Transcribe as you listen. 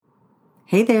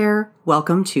Hey there,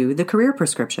 welcome to The Career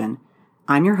Prescription.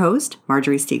 I'm your host,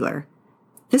 Marjorie Stiegler.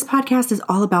 This podcast is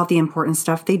all about the important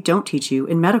stuff they don't teach you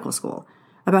in medical school,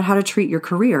 about how to treat your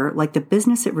career like the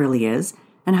business it really is,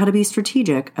 and how to be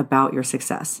strategic about your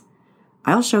success.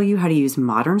 I'll show you how to use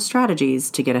modern strategies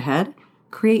to get ahead,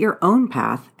 create your own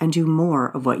path, and do more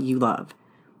of what you love.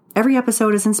 Every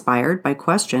episode is inspired by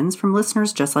questions from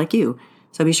listeners just like you,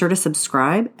 so be sure to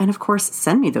subscribe and, of course,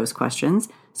 send me those questions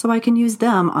so I can use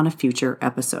them on a future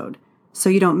episode. So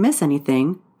you don't miss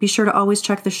anything, be sure to always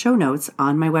check the show notes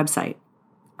on my website.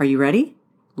 Are you ready?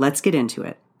 Let's get into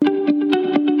it.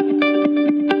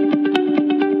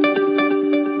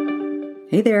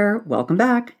 Hey there, welcome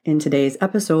back. In today's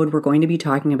episode, we're going to be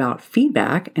talking about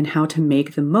feedback and how to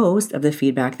make the most of the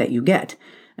feedback that you get,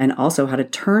 and also how to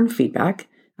turn feedback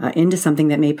into something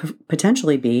that may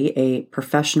potentially be a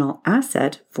professional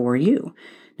asset for you.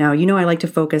 Now, you know I like to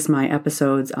focus my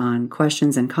episodes on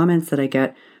questions and comments that I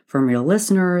get from real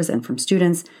listeners and from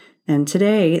students. And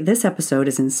today, this episode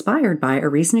is inspired by a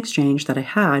recent exchange that I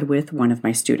had with one of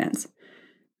my students.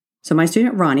 So my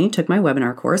student Ronnie took my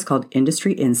webinar course called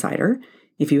Industry Insider.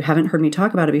 If you haven't heard me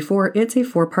talk about it before, it's a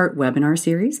 4-part webinar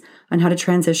series on how to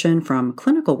transition from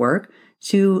clinical work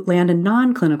to land a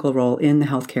non-clinical role in the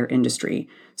healthcare industry.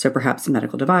 So perhaps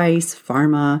medical device,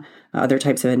 pharma, other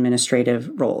types of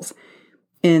administrative roles.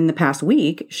 In the past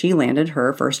week, she landed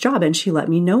her first job and she let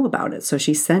me know about it. So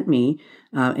she sent me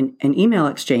an email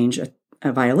exchange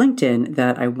via LinkedIn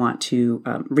that I want to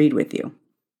read with you.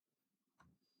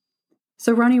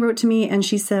 So Ronnie wrote to me and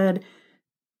she said,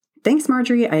 "Thanks,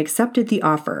 Marjorie. I accepted the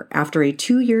offer. After a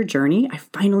 2-year journey, I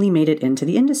finally made it into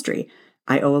the industry.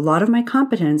 I owe a lot of my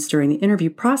competence during the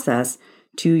interview process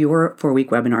to your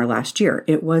 4-week webinar last year.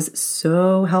 It was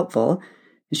so helpful."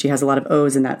 She has a lot of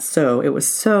O's in that "so." It was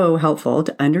so helpful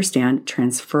to understand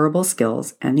transferable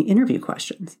skills and the interview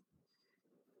questions.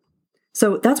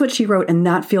 So that's what she wrote, and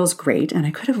that feels great. And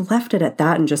I could have left it at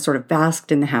that and just sort of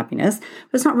basked in the happiness,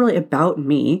 but it's not really about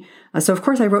me. So of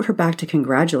course I wrote her back to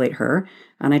congratulate her.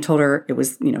 And I told her it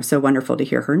was, so wonderful to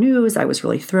hear her news. I was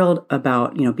really thrilled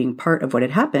about, being part of what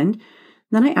had happened.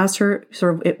 Then I asked her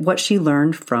sort of what she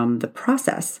learned from the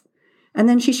process. And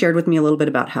then she shared with me a little bit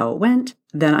about how it went.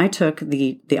 Then I took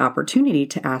the opportunity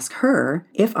to ask her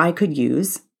if I could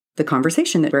use the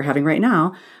conversation that we're having right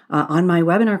now on my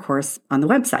webinar course on the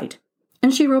website.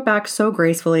 And she wrote back so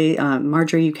gracefully,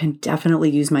 "Marjorie, you can definitely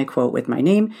use my quote with my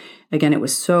name. Again, it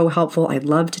was so helpful. I'd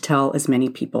love to tell as many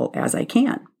people as I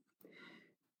can."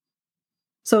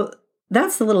 So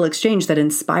that's the little exchange that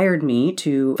inspired me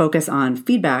to focus on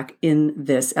feedback in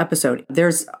this episode.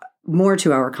 There's more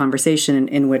to our conversation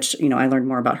in which, I learned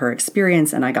more about her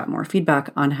experience and I got more feedback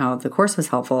on how the course was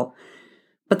helpful.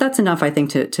 But that's enough, I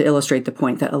think, to illustrate the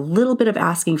point that a little bit of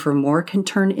asking for more can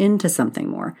turn into something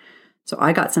more. So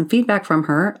I got some feedback from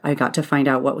her. I got to find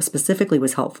out what specifically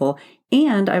was helpful,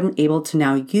 and I'm able to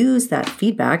now use that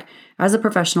feedback as a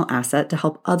professional asset to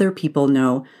help other people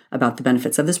know about the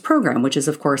benefits of this program, which is,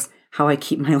 of course, how I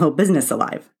keep my little business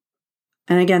alive.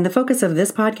 And again, the focus of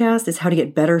this podcast is how to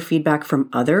get better feedback from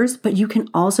others, but you can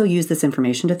also use this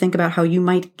information to think about how you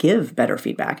might give better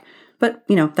feedback. But,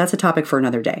 that's a topic for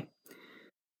another day.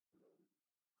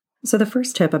 So the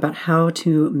first tip about how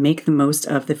to make the most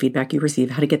of the feedback you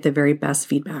receive, how to get the very best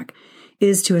feedback,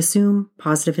 is to assume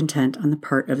positive intent on the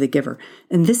part of the giver.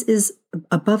 And this is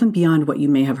above and beyond what you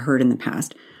may have heard in the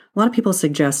past. A lot of people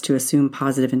suggest to assume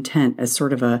positive intent as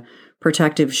sort of a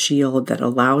protective shield that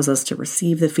allows us to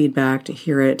receive the feedback, to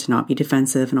hear it, to not be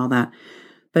defensive and all that.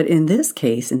 But in this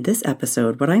case, in this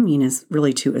episode, what I mean is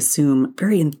really to assume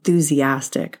very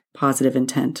enthusiastic positive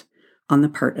intent on the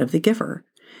part of the giver.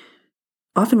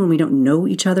 Often when we don't know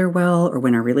each other well, or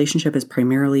when our relationship is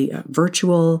primarily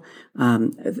virtual,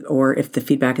 or if the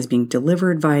feedback is being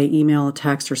delivered via email,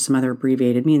 text, or some other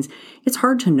abbreviated means, it's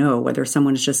hard to know whether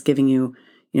someone is just giving you,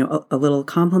 a little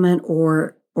compliment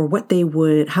or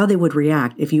how they would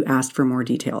react if you asked for more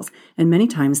details. And many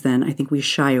times then, I think we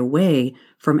shy away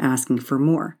from asking for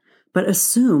more, but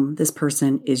assume this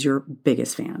person is your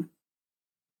biggest fan.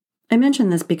 I mention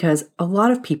this because a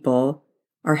lot of people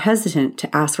are hesitant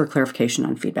to ask for clarification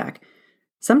on feedback.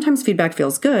 Sometimes feedback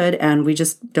feels good and we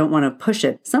just don't want to push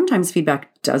it. Sometimes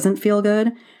feedback doesn't feel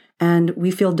good and we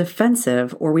feel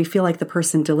defensive, or we feel like the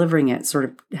person delivering it sort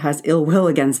of has ill will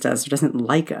against us or doesn't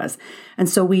like us. And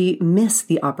so we miss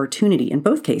the opportunity, in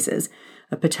both cases,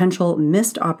 a potential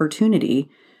missed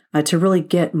opportunity to really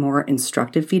get more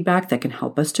instructive feedback that can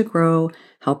help us to grow,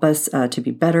 help us to be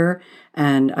better.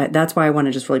 And that's why I want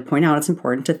to just really point out it's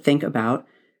important to think about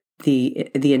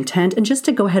the intent, and just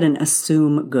to go ahead and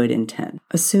assume good intent.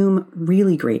 Assume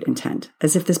really great intent,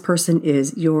 as if this person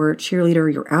is your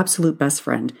cheerleader, your absolute best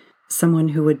friend, someone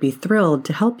who would be thrilled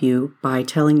to help you by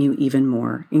telling you even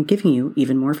more and giving you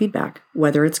even more feedback,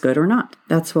 whether it's good or not.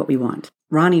 That's what we want.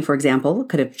 Ronnie, for example,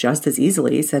 could have just as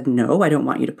easily said, no, I don't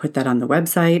want you to put that on the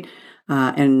website.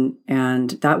 And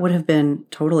that would have been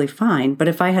totally fine. But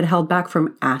if I had held back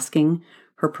from asking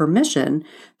her permission,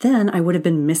 then I would have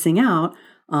been missing out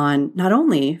on not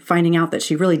only finding out that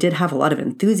she really did have a lot of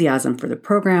enthusiasm for the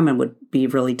program and would be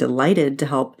really delighted to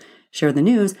help share the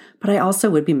news, but I also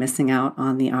would be missing out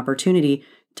on the opportunity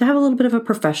to have a little bit of a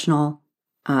professional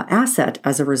asset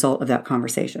as a result of that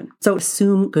conversation. So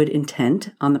assume good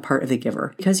intent on the part of the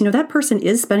giver, because that person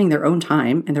is spending their own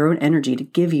time and their own energy to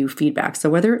give you feedback. So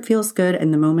whether it feels good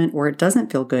in the moment or it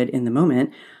doesn't feel good in the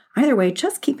moment, either way,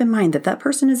 just keep in mind that that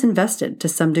person is invested to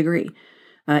some degree.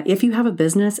 If you have a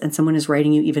business and someone is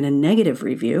writing you even a negative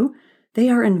review, they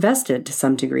are invested to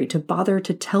some degree to bother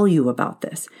to tell you about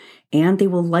this. And they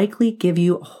will likely give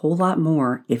you a whole lot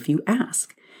more if you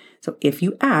ask. So if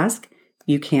you ask,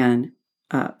 you can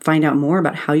find out more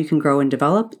about how you can grow and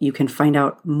develop. You can find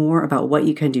out more about what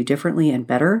you can do differently and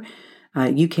better.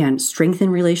 You can strengthen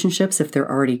relationships if they're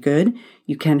already good.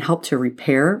 You can help to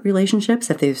repair relationships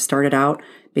if they've started out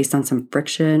based on some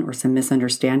friction or some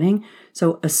misunderstanding.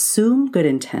 So assume good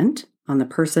intent on the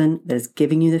person that is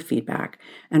giving you the feedback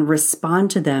and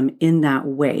respond to them in that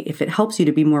way. If it helps you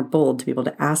to be more bold, to be able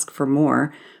to ask for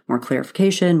more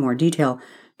clarification, more detail,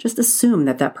 just assume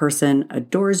that that person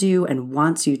adores you and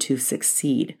wants you to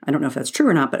succeed. I don't know if that's true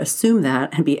or not, but assume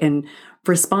that and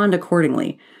respond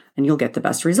accordingly, and you'll get the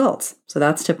best results. So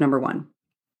that's tip number 1.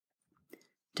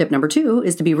 Tip number 2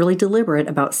 is to be really deliberate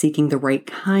about seeking the right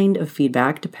kind of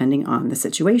feedback depending on the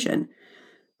situation.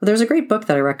 Well, there's a great book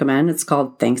that I recommend. It's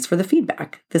called Thanks for the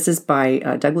Feedback. This is by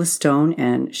Douglas Stone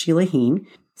and Sheila Heen.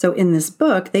 So in this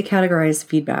book, they categorize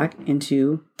feedback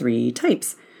into 3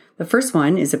 types. The first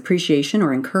one is appreciation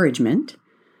or encouragement,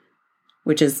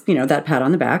 which is, that pat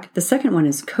on the back. The second one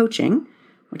is coaching,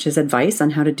 which is advice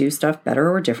on how to do stuff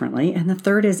better or differently. And the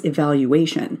third is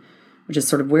evaluation, which is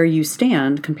sort of where you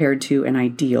stand compared to an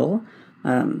ideal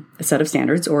a set of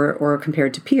standards or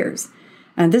compared to peers.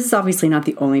 And this is obviously not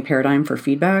the only paradigm for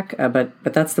feedback, but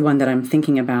that's the one that I'm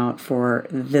thinking about for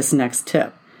this next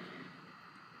tip.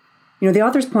 The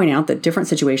authors point out that different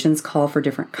situations call for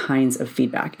different kinds of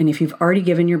feedback. And if you've already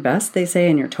given your best, they say,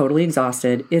 and you're totally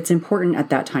exhausted, it's important at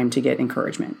that time to get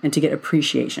encouragement and to get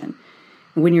appreciation.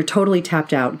 When you're totally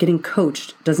tapped out, getting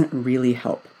coached doesn't really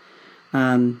help.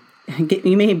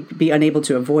 You may be unable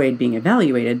to avoid being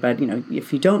evaluated, but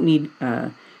if you don't need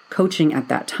coaching at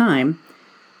that time,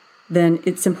 then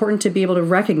it's important to be able to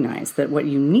recognize that what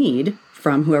you need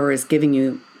from whoever is giving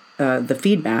you the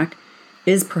feedback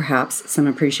is perhaps some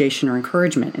appreciation or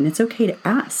encouragement. And it's okay to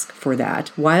ask for that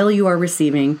while you are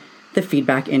receiving the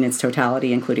feedback in its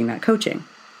totality, including that coaching.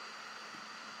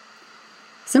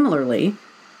 Similarly,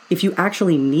 if you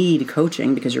actually need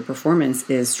coaching because your performance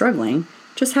is struggling,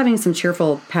 just having some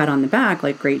cheerful pat on the back,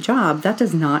 like great job, that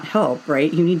does not help,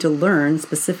 right? You need to learn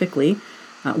specifically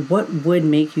what would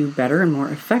make you better and more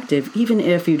effective, even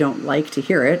if you don't like to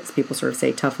hear it. As people sort of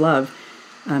say, tough love.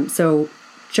 So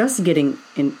just getting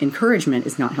encouragement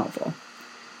is not helpful.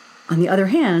 On the other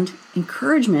hand,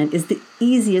 encouragement is the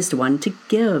easiest one to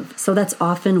give. So that's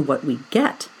often what we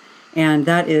get. And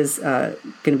that is going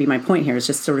to be my point here, is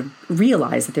just sort of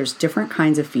realize that there's different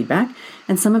kinds of feedback,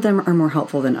 and some of them are more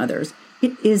helpful than others.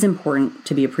 It is important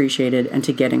to be appreciated and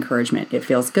to get encouragement. It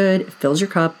feels good. It fills your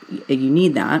cup. You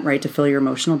need that, right, to fill your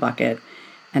emotional bucket.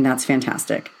 And that's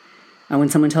fantastic. When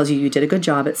someone tells you did a good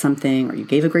job at something, or you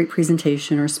gave a great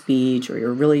presentation or speech, or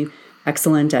you're really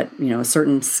excellent at, a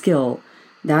certain skill,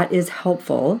 that is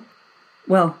helpful.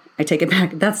 Well, I take it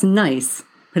back. That's nice,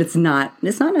 but it's not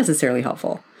necessarily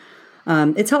helpful.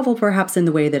 It's helpful perhaps in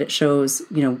the way that it shows,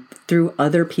 through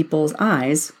other people's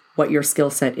eyes what your skill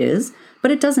set is,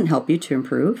 but it doesn't help you to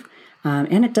improve.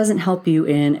 And it doesn't help you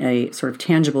in a sort of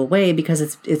tangible way because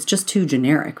it's just too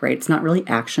generic, right? It's not really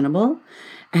actionable,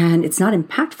 and it's not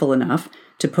impactful enough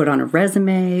to put on a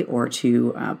resume or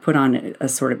to put on a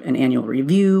sort of an annual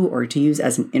review or to use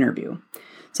as an interview.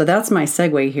 So that's my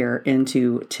segue here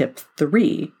into tip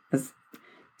 3.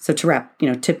 So to wrap,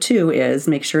 tip 2 is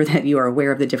make sure that you are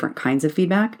aware of the different kinds of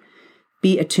feedback.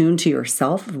 Be attuned to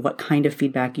yourself of what kind of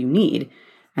feedback you need.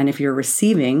 And if you're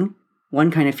receiving one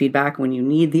kind of feedback when you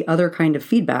need the other kind of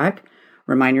feedback,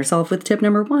 remind yourself with tip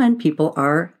number 1,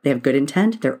 they have good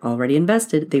intent, they're already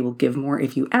invested, they will give more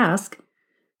if you ask.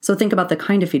 So think about the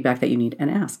kind of feedback that you need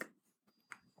and ask.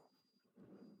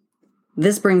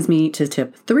 This brings me to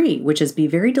tip 3, which is be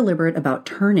very deliberate about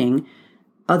turning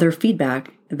other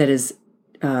feedback that is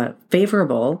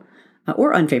favorable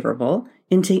or unfavorable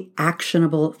into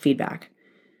actionable feedback.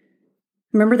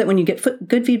 Remember that when you get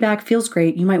good feedback, feels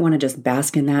great, you might want to just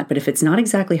bask in that. But if it's not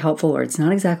exactly helpful or it's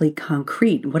not exactly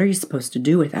concrete, what are you supposed to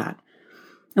do with that?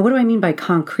 And what do I mean by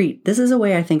concrete? This is a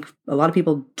way I think a lot of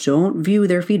people don't view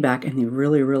their feedback, and they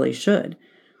really, really should.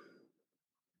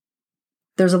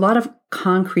 There's a lot of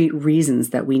concrete reasons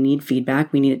that we need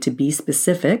feedback. We need it to be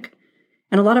specific.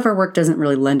 And a lot of our work doesn't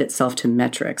really lend itself to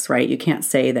metrics, right? You can't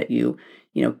say that you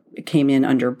came in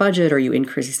under budget or you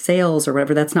increased sales or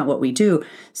whatever. That's not what we do.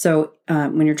 So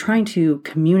when you're trying to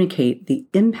communicate the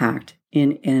impact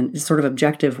in a sort of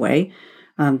objective way,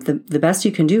 the best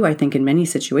you can do, I think, in many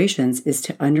situations is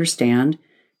to understand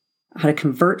how to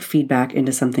convert feedback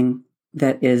into something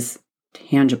that is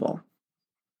tangible.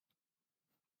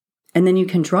 And then you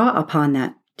can draw upon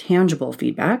that tangible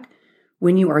feedback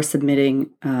when you are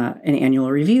submitting an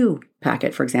annual review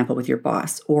packet, for example, with your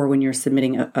boss, or when you're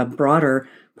submitting a broader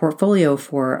portfolio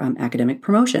for academic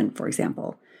promotion, for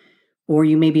example. Or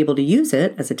you may be able to use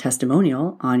it as a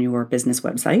testimonial on your business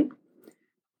website.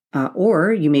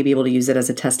 Or you may be able to use it as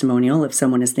a testimonial if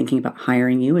someone is thinking about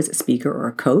hiring you as a speaker or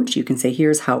a coach. You can say,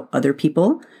 here's how other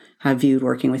people have viewed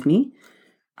working with me.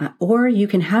 Or you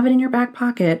can have it in your back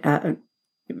pocket,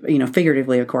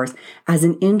 figuratively, of course, as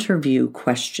an interview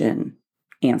question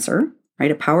answer, right?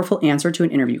 A powerful answer to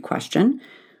an interview question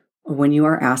when you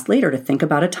are asked later to think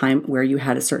about a time where you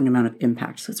had a certain amount of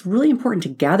impact. So it's really important to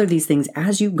gather these things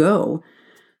as you go,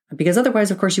 because otherwise,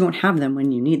 of course, you won't have them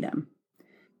when you need them.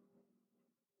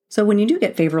 So when you do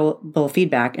get favorable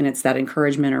feedback and it's that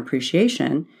encouragement or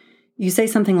appreciation, you say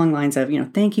something along the lines of,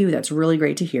 thank you, that's really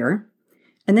great to hear.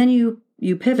 And then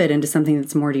you pivot into something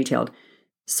that's more detailed.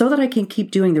 So that I can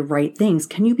keep doing the right things,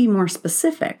 can you be more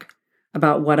specific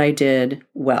about what I did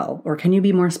well? Or can you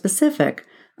be more specific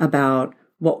about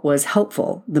what was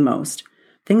helpful the most?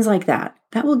 Things like that.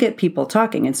 That will get people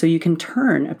talking. And so you can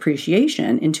turn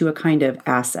appreciation into a kind of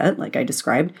asset, like I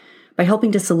described, by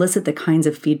helping to solicit the kinds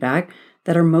of feedback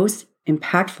that are most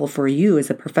impactful for you as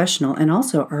a professional and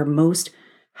also are most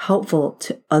helpful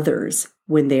to others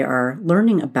when they are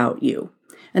learning about you.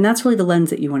 And that's really the lens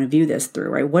that you want to view this through,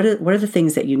 right? What are the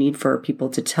things that you need for people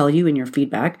to tell you in your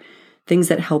feedback, things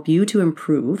that help you to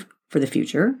improve for the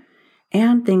future,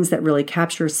 and things that really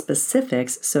capture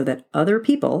specifics so that other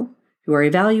people who are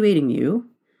evaluating you,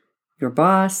 your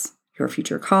boss, your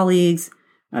future colleagues,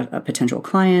 a potential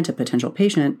client, a potential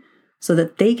patient, so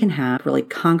that they can have really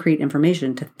concrete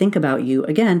information to think about you,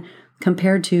 again,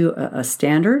 compared to a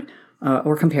standard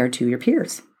or compared to your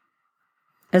peers.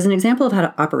 As an example of how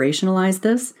to operationalize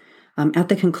this, at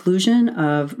the conclusion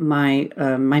of my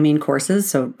main courses,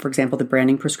 so for example, the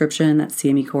branding prescription, that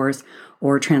CME course,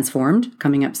 or Transformed,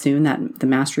 coming up soon, that the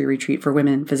mastery retreat for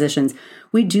women physicians,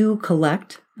 we do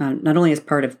collect, not only as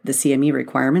part of the CME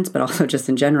requirements, but also just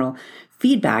in general,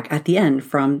 feedback at the end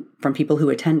from people who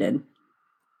attended.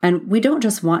 And we don't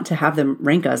just want to have them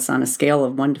rank us on a scale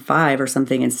of 1 to 5 or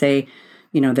something and say,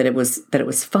 that it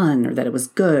was fun or that it was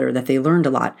good or that they learned a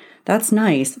lot. That's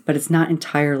nice, but it's not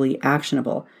entirely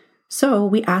actionable. So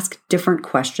we ask different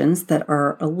questions that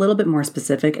are a little bit more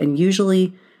specific and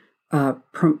usually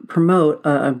promote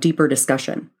a deeper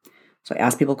discussion. So I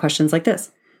ask people questions like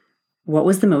this. What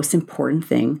was the most important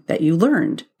thing that you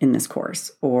learned in this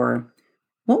course? Or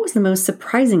what was the most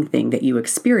surprising thing that you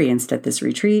experienced at this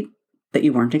retreat that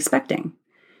you weren't expecting?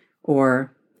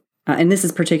 Or and this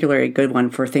is particularly a good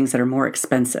one for things that are more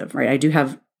expensive, right? I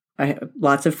have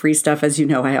lots of free stuff, as you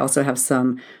know. I also have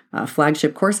some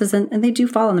flagship courses, and they do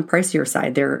fall on the pricier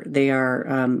side. They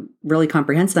are really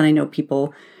comprehensive, and I know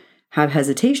people have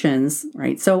hesitations,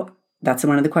 right? So that's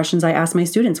one of the questions I ask my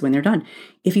students when they're done.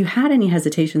 If you had any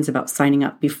hesitations about signing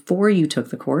up before you took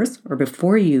the course or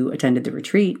before you attended the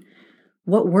retreat,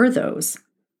 what were those?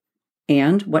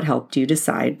 And what helped you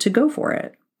decide to go for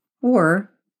it? Or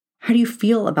how do you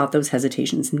feel about those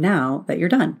hesitations now that you're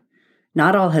done?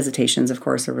 Not all hesitations, of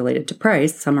course, are related to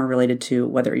price. Some are related to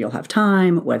whether you'll have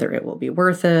time, whether it will be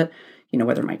worth it,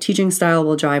 whether my teaching style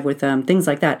will jive with them, things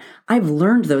like that. I've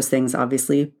learned those things,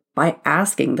 obviously, by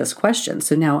asking this question.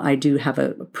 So now I do have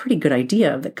a pretty good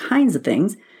idea of the kinds of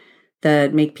things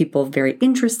that make people very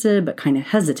interested, but kind of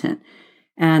hesitant.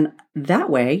 And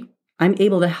that way, I'm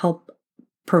able to help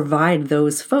provide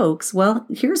those folks, well,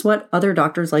 here's what other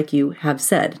doctors like you have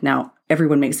said. Now,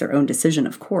 everyone makes their own decision,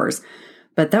 of course,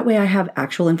 but that way I have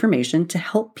actual information to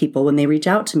help people when they reach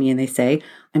out to me and they say,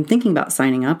 I'm thinking about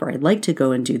signing up or I'd like to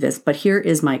go and do this, but here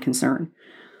is my concern.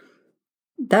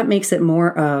 That makes it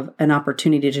more of an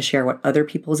opportunity to share what other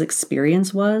people's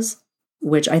experience was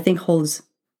which I think holds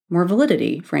more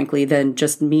validity, frankly, than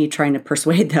just me trying to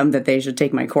persuade them that they should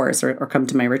take my course or come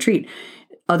to my retreat.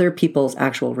 Other people's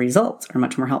actual results are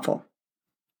much more helpful.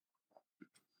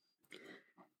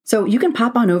 So you can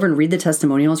pop on over and read the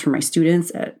testimonials from my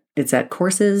students. It's at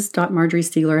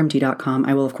courses.marjoriestegelermd.com.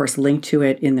 I will, of course, link to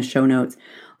it in the show notes.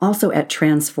 Also at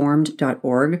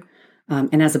transformed.org.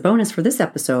 And as a bonus for this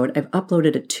episode, I've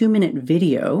uploaded a 2-minute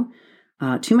video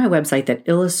to my website that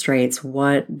illustrates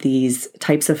what these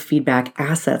types of feedback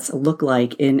assets look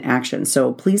like in action.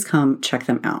 So please come check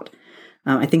them out.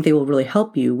 I think they will really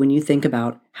help you when you think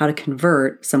about how to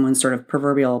convert someone's sort of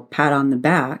proverbial pat on the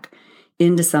back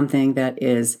into something that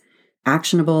is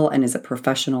actionable and is a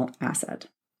professional asset.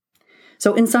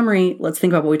 So in summary, let's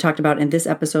think about what we talked about in this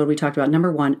episode. We talked about,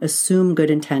 number 1, assume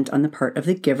good intent on the part of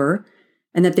the giver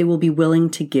and that they will be willing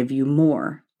to give you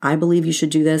more. I believe you should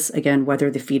do this, again,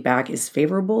 whether the feedback is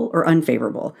favorable or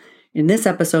unfavorable. In this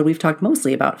episode, we've talked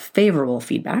mostly about favorable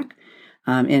feedback.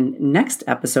 In next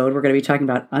episode, we're going to be talking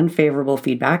about unfavorable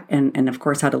feedback and of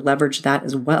course, how to leverage that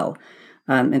as well.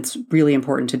 It's really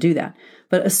important to do that.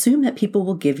 But assume that people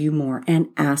will give you more and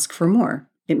ask for more.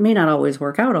 It may not always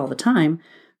work out all the time,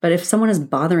 but if someone is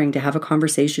bothering to have a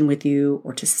conversation with you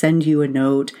or to send you a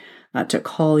note, to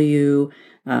call you,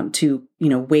 to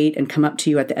wait and come up to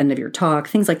you at the end of your talk,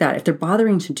 things like that, if they're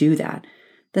bothering to do that,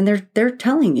 then they're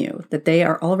telling you that they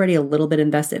are already a little bit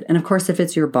invested. And of course, if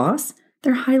it's your boss,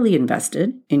 they're highly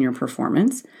invested in your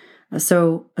performance.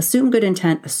 So assume good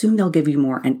intent, assume they'll give you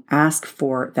more, and ask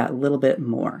for that little bit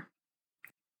more.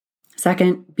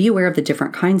 Second, be aware of the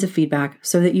different kinds of feedback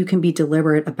so that you can be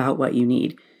deliberate about what you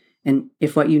need. And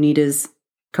if what you need is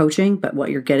coaching, but what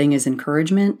you're getting is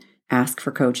encouragement, ask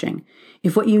for coaching.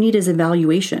 If what you need is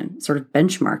evaluation, sort of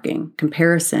benchmarking,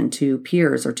 comparison to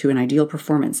peers or to an ideal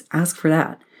performance, ask for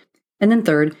that. And then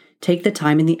third, take the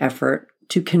time and the effort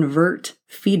to convert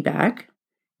feedback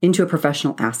into a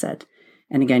professional asset.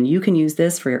 And again, you can use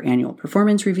this for your annual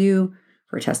performance review,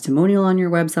 for a testimonial on your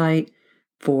website,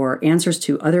 for answers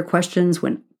to other questions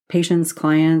when patients,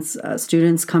 clients,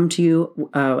 students come to you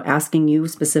asking you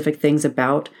specific things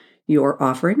about your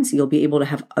offerings. You'll be able to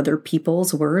have other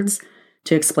people's words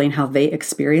to explain how they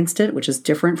experienced it, which is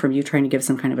different from you trying to give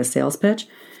some kind of a sales pitch,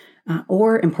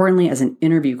 or importantly, as an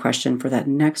interview question for that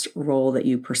next role that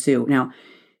you pursue. Now,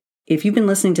 if you've been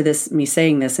listening to me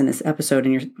saying this in this episode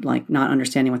and you're like not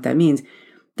understanding what that means,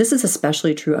 this is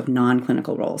especially true of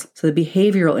non-clinical roles. So the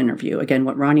behavioral interview, again,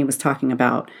 what Ronnie was talking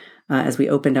about as we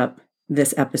opened up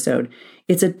this episode,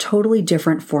 it's a totally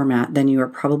different format than you are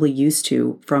probably used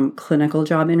to from clinical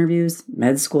job interviews.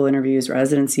 Med school interviews,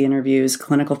 residency interviews,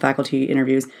 clinical faculty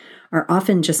interviews are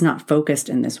often just not focused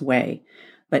in this way.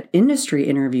 But industry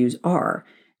interviews are.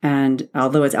 And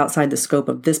although it's outside the scope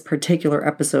of this particular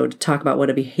episode to talk about what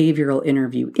a behavioral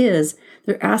interview is,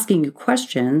 they're asking you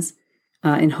questions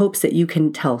in hopes that you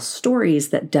can tell stories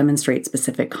that demonstrate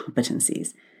specific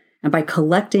competencies. And by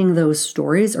collecting those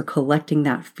stories or collecting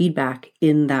that feedback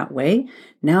in that way,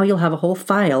 now you'll have a whole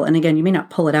file. And again, you may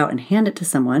not pull it out and hand it to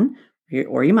someone,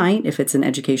 or you might if it's an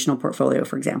educational portfolio,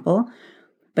 for example.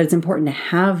 But it's important to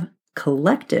have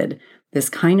collected this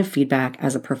kind of feedback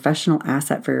as a professional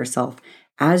asset for yourself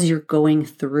as you're going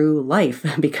through life,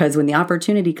 because when the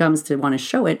opportunity comes to want to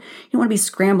show it, you don't want to be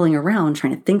scrambling around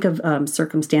trying to think of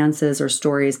circumstances or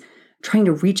stories, trying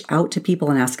to reach out to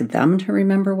people and ask them to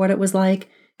remember what it was like.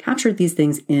 Capture these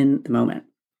things in the moment.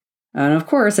 And of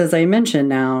course, as I mentioned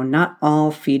now, not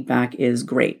all feedback is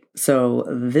great. So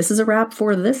this is a wrap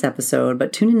for this episode,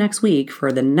 but tune in next week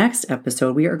for the next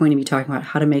episode. We are going to be talking about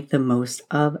how to make the most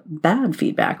of bad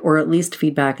feedback, or at least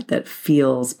feedback that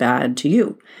feels bad to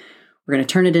you. We're going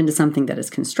to turn it into something that is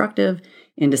constructive,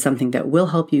 into something that will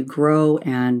help you grow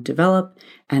and develop,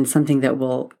 and something that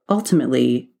will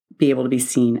ultimately be able to be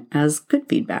seen as good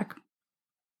feedback.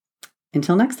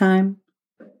 Until next time.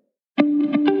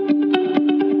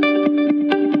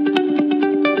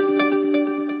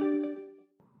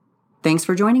 Thanks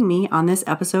for joining me on this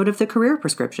episode of The Career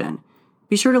Prescription.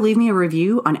 Be sure to leave me a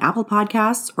review on Apple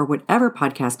Podcasts or whatever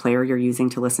podcast player you're using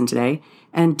to listen today,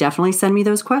 and definitely send me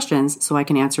those questions so I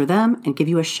can answer them and give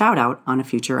you a shout out on a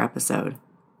future episode.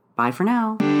 Bye for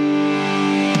now.